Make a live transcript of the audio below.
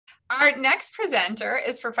Our next presenter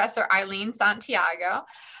is Professor Eileen Santiago.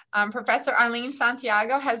 Professor Eileen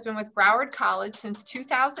Santiago has been with Broward College since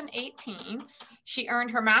 2018. She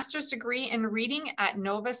earned her master's degree in reading at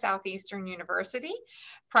Nova Southeastern University.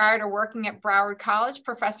 Prior to working at Broward College,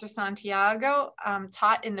 Professor Santiago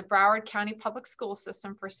taught in the Broward County Public School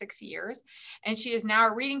System for 6 years, and she is now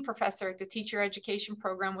a reading professor at the Teacher Education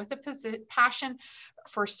Program with a passion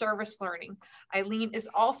for service learning. Eileen is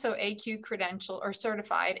also AQ credential or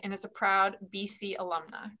certified and is a proud BC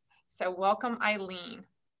alumna. So welcome, Eileen.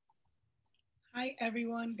 Hi,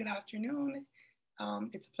 everyone. Good afternoon.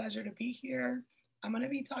 It's a pleasure to be here. I'm going to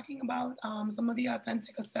be talking about some of the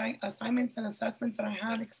authentic assignments and assessments that I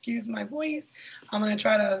had. Excuse my voice. I'm going to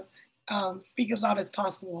try to speak as loud as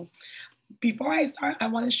possible. Before I start, I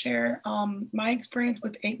want to share my experience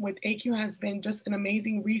with AQ has been just an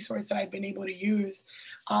amazing resource that I've been able to use.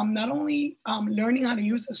 Not only learning how to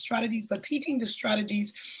use the strategies, but teaching the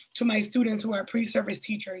strategies to my students who are pre-service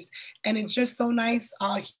teachers. And it's just so nice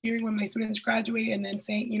hearing when my students graduate and then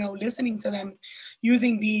saying, listening to them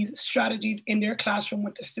using these strategies in their classroom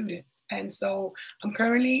with the students. And so I'm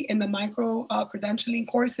currently in the micro credentialing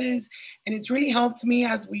courses, and it's really helped me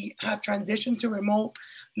as we have transitioned to remote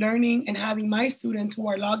learning and having my students who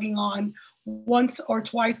are logging on once or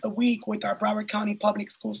twice a week with our Broward County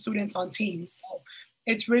Public School students on Teams. So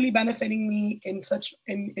it's really benefiting me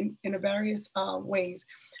in a various ways.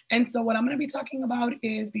 And so what I'm going to be talking about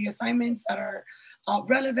is the assignments that are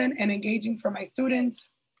relevant and engaging for my students.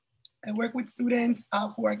 I work with students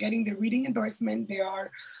who are getting the reading endorsement. They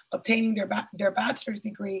are obtaining their bachelor's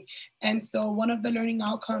degree. And so one of the learning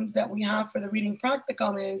outcomes that we have for the reading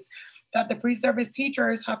practicum is that the pre-service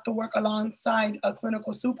teachers have to work alongside a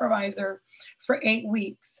clinical supervisor for 8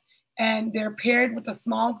 weeks. And they're paired with a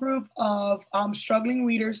small group of struggling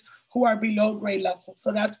readers who are below grade level.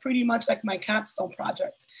 So that's pretty much like my capstone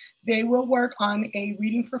project. They will work on a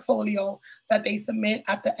reading portfolio that they submit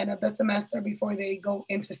at the end of the semester before they go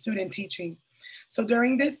into student teaching. So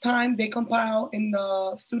during this time, they compile in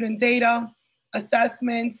the student data,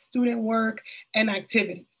 assessments, student work, and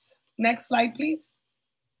activities. Next slide, please.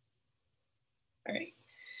 All right.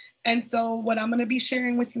 And so what I'm going to be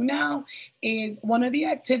sharing with you now is one of the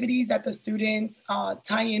activities that the students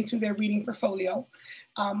tie into their reading portfolio.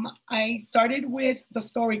 I started with the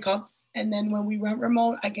story cups, and then when we went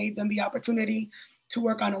remote, I gave them the opportunity to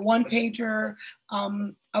work on a one-pager.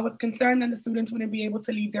 I was concerned that the students wouldn't be able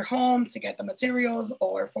to leave their home to get the materials,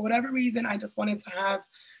 or for whatever reason, I just wanted to have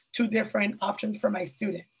 2 different options for my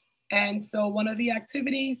students. And so one of the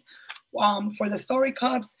activities for the story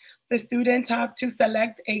cups, the students have to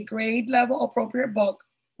select a grade level appropriate book.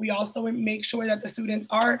 We also make sure that the students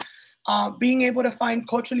are being able to find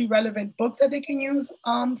culturally relevant books that they can use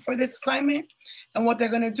for this assignment. And what they're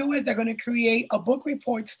going to do is they're going to create a book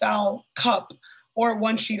report style cup or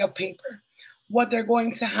 1 sheet of paper. What they're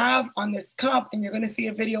going to have on this cup, and you're going to see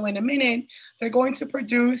a video in a minute, they're going to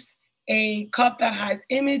produce a cup that has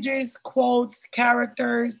images, quotes,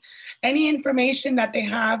 characters, any information that they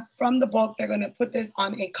have from the book. They're going to put this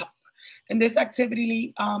on a cup. And this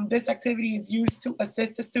activity is used to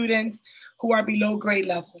assist the students who are below grade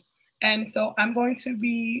level. And so I'm going to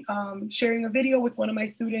be sharing a video with one of my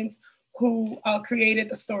students who created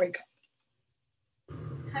the story cup.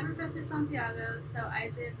 Hi, Professor Santiago. So I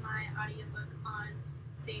did my audiobook on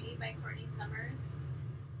Sadie by Courtney Summers.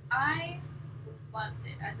 I loved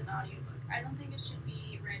it as an audiobook. I don't think it should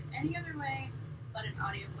be read any other way but an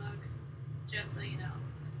audiobook, just so you know.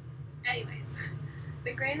 Anyways,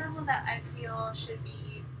 the grade level that I feel should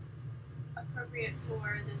be appropriate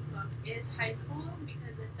for this book is high school,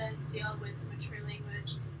 because it does deal with mature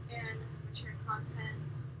language and mature content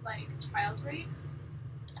like child rape.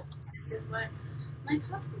 This is what my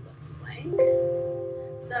copy looks like.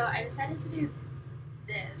 So I decided to do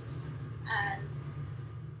this as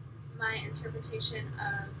my interpretation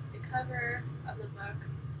of the cover of the book,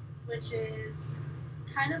 which is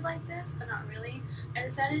kind of like this, but not really. I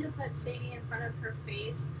decided to put Sadie in front of her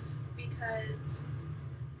face because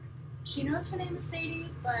she knows her name is Sadie,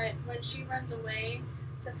 but when she runs away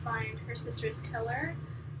to find her sister's killer,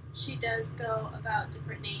 she does go about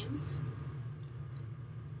different names.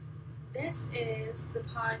 This is the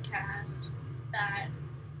podcast that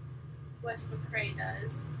Wes McCrae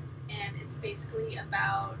does, and it's basically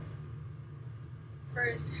about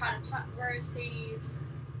first how to find where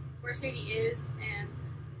Sadie is and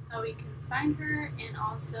how we can find her, and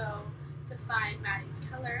also to find Maddie's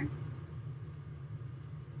killer.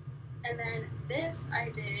 And then this I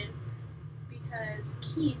did because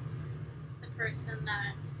Keith, the person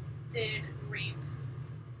that did rape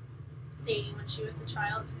Sadie when she was a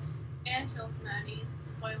child, and killed Maddie,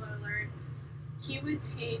 spoiler alert, he would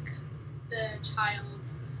take the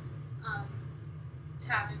child's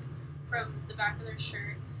tag from the back of their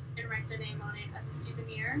shirt and write their name on it as a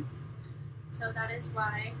souvenir. So that is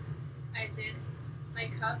why I did my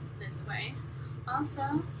cup this way.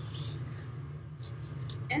 Also,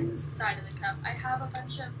 inside of the cup, I have a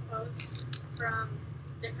bunch of quotes from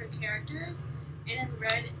different characters, and in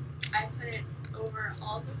red, I put it over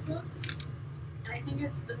all the quotes, and I think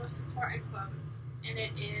it's the most important quote, and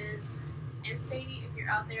it is, and Sadie, if you're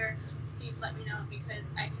out there, please let me know, because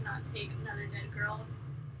I cannot take another dead girl.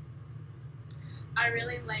 I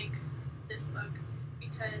really like this book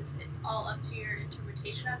because it's all up to your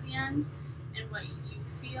interpretation at the end and what you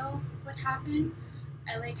feel would happen.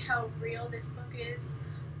 I like how real this book is.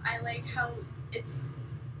 I like how it's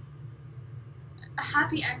a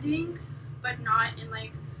happy ending, but not in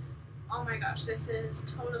like, oh my gosh, this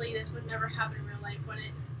would never happen in real life, when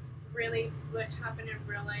it really would happen in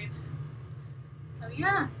real life. So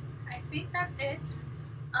yeah, I think that's it.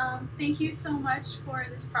 Thank you so much for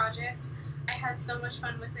this project. I had so much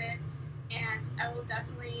fun with it, and I will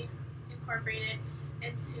definitely incorporate it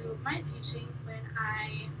into my teaching when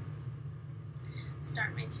I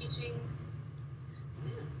start my teaching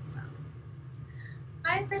soon. So,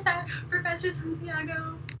 bye, Professor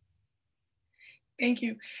Santiago. Thank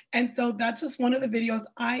you. And so that's just one of the videos.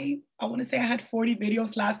 I want to say I had 40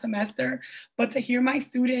 videos last semester, but to hear my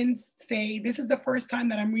students say, this is the first time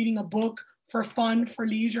that I'm reading a book for fun, for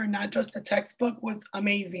leisure, not just a textbook, was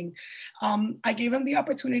amazing. I gave them the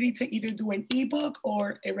opportunity to either do an ebook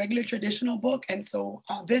or a regular traditional book. And so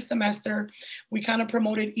this semester, we kind of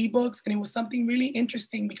promoted ebooks, and it was something really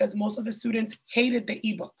interesting because most of the students hated the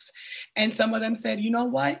ebooks. And some of them said, you know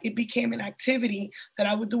what? It became an activity that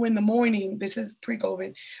I would do in the morning. This is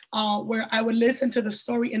pre-COVID, where I would listen to the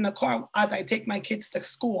story in the car as I take my kids to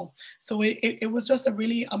school. So it was just a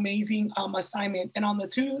really amazing assignment. And on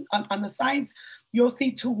the sides, you'll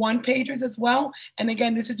see 2 one-pagers as well. And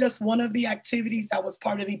again, this is just one of the activities that was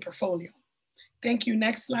part of the portfolio. Thank you.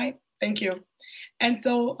 Next slide. Thank you. And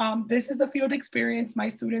so this is the field experience. My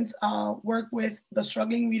students work with the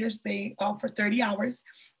struggling readers for 30 hours.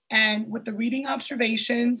 And with the reading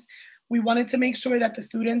observations, we wanted to make sure that the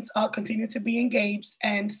students continue to be engaged.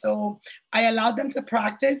 And so I allowed them to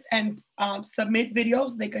practice and submit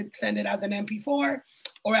videos. They could send it as an MP4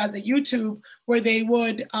 or as a YouTube, where they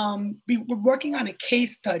would be working on a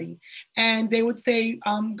case study. And they would say,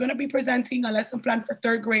 I'm gonna be presenting a lesson plan for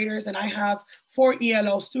 3rd graders, and I have 4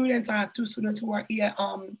 ELO students. I have 2 students who are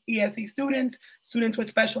ESE students with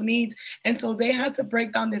special needs. And so they had to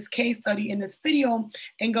break down this case study in this video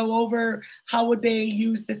and go over how would they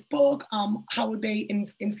use this book, how would they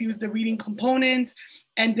infuse the reading components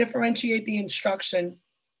and differentiate the instruction.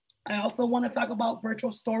 I also want to talk about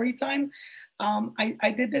virtual story time.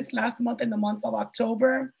 I did this last month in the month of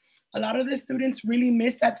October. A lot of the students really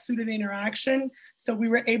missed that student interaction. So we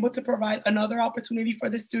were able to provide another opportunity for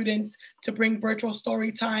the students to bring virtual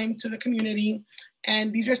story time to the community.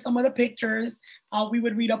 And these are some of the pictures. We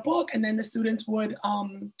would read a book, and then the students would,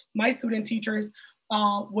 my student teachers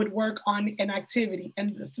would work on an activity.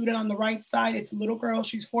 And the student on the right side, it's a little girl,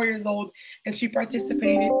 she's 4 years old, and she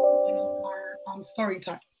participated in our story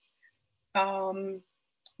time.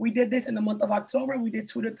 We did this in the month of October. We did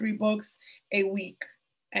 2 to 3 books a week.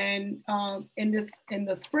 And in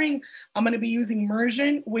the spring, I'm going to be using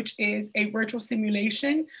Immersion, which is a virtual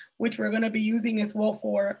simulation, which we're going to be using as well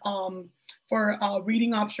for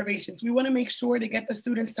reading observations. We want to make sure to get the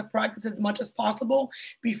students to practice as much as possible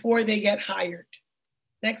before they get hired.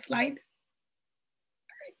 Next slide.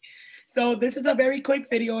 So this is a very quick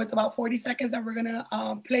video. It's about 40 seconds that we're gonna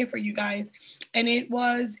play for you guys. And it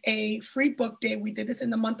was a free book day. We did this in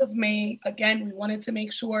the month of May. Again, we wanted to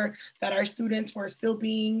make sure that our students were still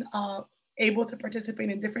being able to participate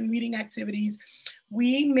in different reading activities.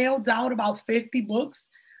 We mailed out about 50 books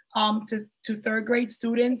to 3rd grade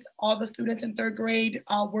students. All the students in 3rd grade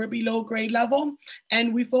were below grade level.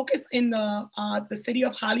 And we focused in the city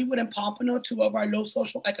of Hollywood and Pompano, 2 of our low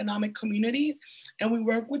socioeconomic communities. And we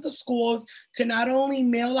work with the schools to not only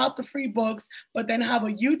mail out the free books, but then have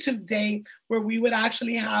a YouTube day where we would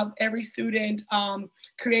actually have every student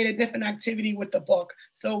create a different activity with the book.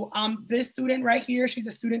 So this student right here, she's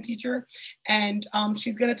a student teacher, and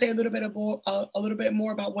she's gonna tell you a little bit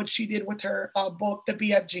more about what she did with her book, The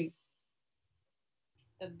BFG.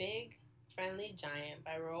 The Big Friendly Giant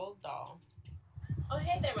by Roald Dahl. Oh,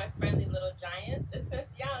 hey there, my friendly little giants. It's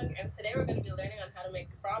Miss Young, and today we're going to be learning on how to make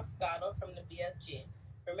frog scuttle from the BFG.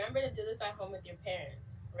 Remember to do this at home with your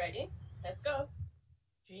parents. Ready? Let's go.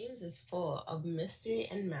 Dreams is full of mystery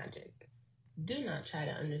and magic. Do not try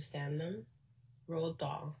to understand them. Roald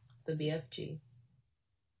Dahl, the BFG.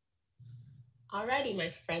 Alrighty,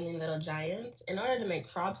 my friendly little giants. In order to make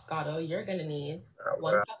frobscotto, you're gonna need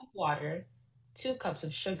 1 cup of water, 2 cups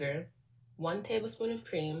of sugar, 1 tablespoon of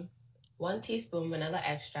cream, 1 teaspoon vanilla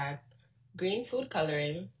extract, green food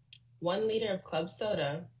coloring, 1 liter of club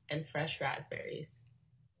soda, and fresh raspberries.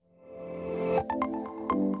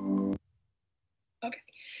 Okay,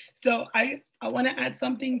 so I want to add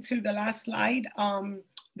something to the last slide.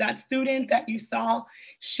 That student that you saw,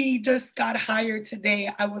 she just got hired today.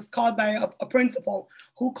 I was called by a principal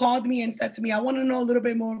who called me and said to me, I want to know a little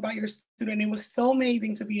bit more about your student. It was so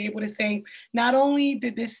amazing to be able to say, not only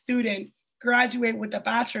did this student graduate with a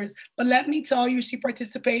bachelor's, but let me tell you, she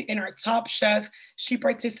participated in our Top Chef. She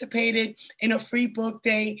participated in a free book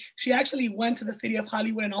day. She actually went to the city of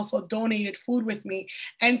Hollywood and also donated food with me.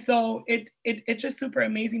 And so it's just super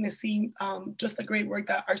amazing to see just the great work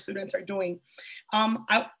that our students are doing.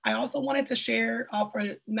 I also wanted to share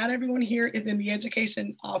for not everyone here is in the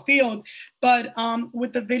education field, but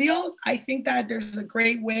with the videos, I think that there's a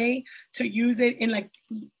great way to use it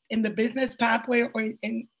in the business pathway or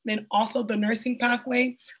in also the nursing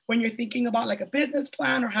pathway. When you're thinking about like a business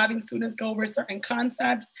plan or having students go over certain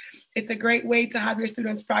concepts, it's a great way to have your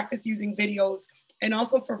students practice using videos. And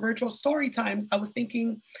also for virtual story times, I was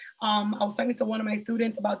thinking, I was talking to one of my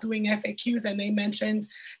students about doing FAQs, and they mentioned,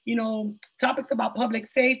 topics about public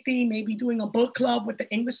safety, maybe doing a book club with the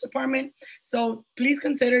English department. So please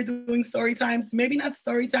consider doing story times, maybe not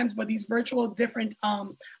story times, but these virtual different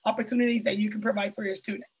opportunities that you can provide for your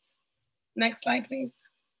students. Next slide, please.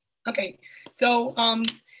 Okay, so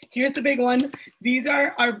here's the big one. These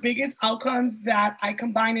are our biggest outcomes that I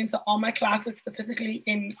combine into all my classes, specifically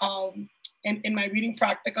in my reading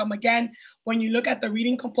practicum. Again, when you look at the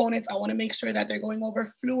reading components, I wanna make sure that they're going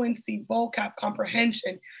over fluency, vocab,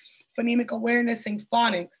 comprehension, phonemic awareness, and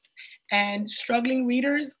phonics. And struggling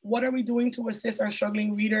readers, what are we doing to assist our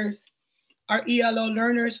struggling readers? Our ELO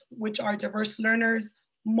learners, which are diverse learners,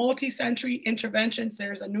 multi-sensory interventions.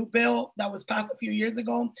 There's a new bill that was passed a few years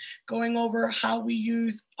ago going over how we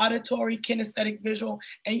use auditory, kinesthetic, visual,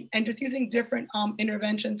 and just using different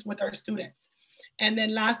interventions with our students. And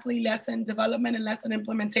then lastly, lesson development and lesson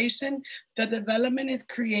implementation. The development is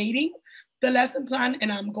creating the lesson plan,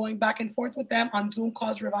 and I'm going back and forth with them on Zoom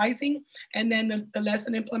calls revising, and then the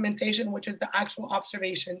lesson implementation, which is the actual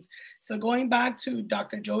observations. So going back to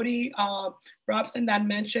Dr. Jody Robson that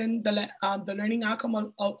mentioned the learning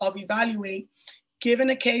outcome of evaluate, given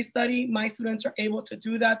a case study, my students are able to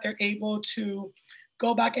do that. They're able to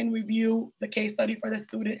go back and review the case study for the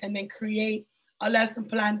student and then create a lesson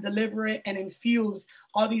plan, deliver it, and infuse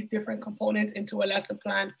all these different components into a lesson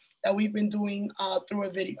plan that we've been doing through a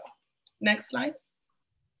video. Next slide.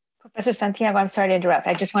 Professor Santiago, I'm sorry to interrupt.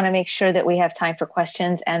 I just want to make sure that we have time for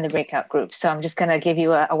questions and the breakout groups. So I'm just going to give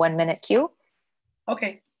you a 1-minute cue.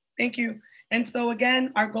 Okay, thank you. And so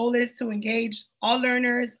again, our goal is to engage all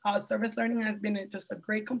learners. Service learning has been just a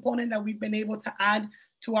great component that we've been able to add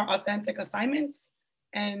to our authentic assignments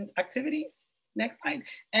and activities. Next slide.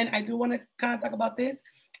 And I do want to kind of talk about this,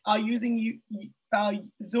 using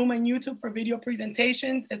Zoom and YouTube for video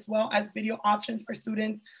presentations, as well as video options for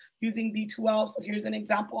students using D2L. So here's an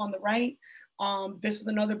example on the right. This was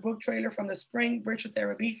another book trailer from the spring, Bridge with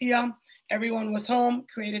Terabithia. Everyone was home,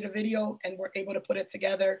 created a video, and were able to put it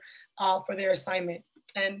together for their assignment.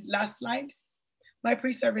 And last slide. My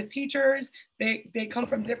pre-service teachers, they come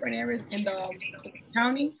from different areas in the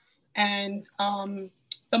county, and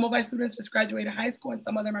some of my students just graduated high school, and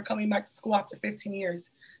some of them are coming back to school after 15 years.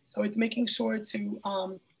 So it's making sure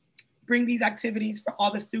to bring these activities for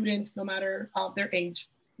all the students, no matter their age.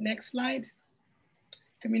 Next slide.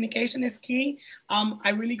 Communication is key.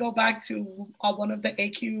 I really go back to one of the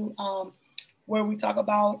AQ where we talk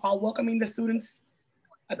about welcoming the students.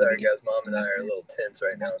 Sorry guys, Mom and I are a little tense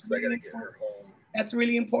right now because I gotta get her home. That's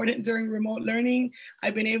really important during remote learning.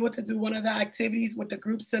 I've been able to do one of the activities with the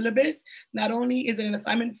group syllabus. Not only is it an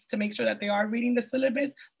assignment to make sure that they are reading the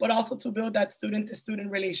syllabus, but also to build that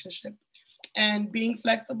student-to-student relationship. And being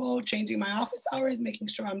flexible, changing my office hours, making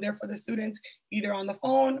sure I'm there for the students, either on the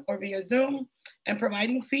phone or via Zoom, and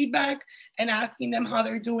providing feedback and asking them how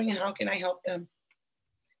they're doing and how can I help them.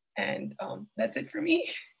 And that's it for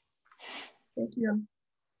me. Thank you.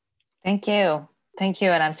 Thank you. Thank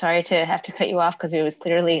you. And I'm sorry to have to cut you off because there was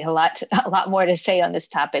clearly a lot more to say on this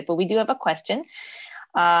topic, but we do have a question.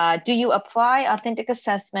 Do you apply authentic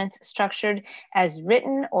assessments structured as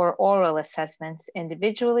written or oral assessments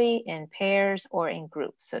individually, in pairs, or in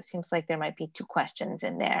groups? So it seems like there might be 2 questions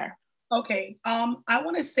in there. Okay, I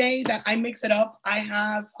want to say that I mix it up. I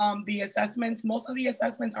have the assessments. Most of the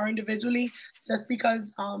assessments are individually, just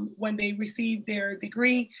because when they receive their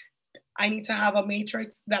degree, I need to have a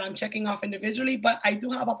matrix that I'm checking off individually, but I do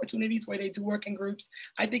have opportunities where they do work in groups.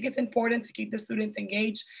 I think it's important to keep the students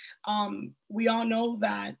engaged. We all know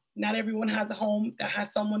that not everyone has a home that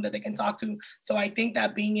has someone that they can talk to. So I think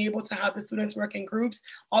that being able to have the students work in groups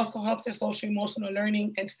also helps their social emotional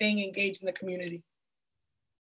learning and staying engaged in the community.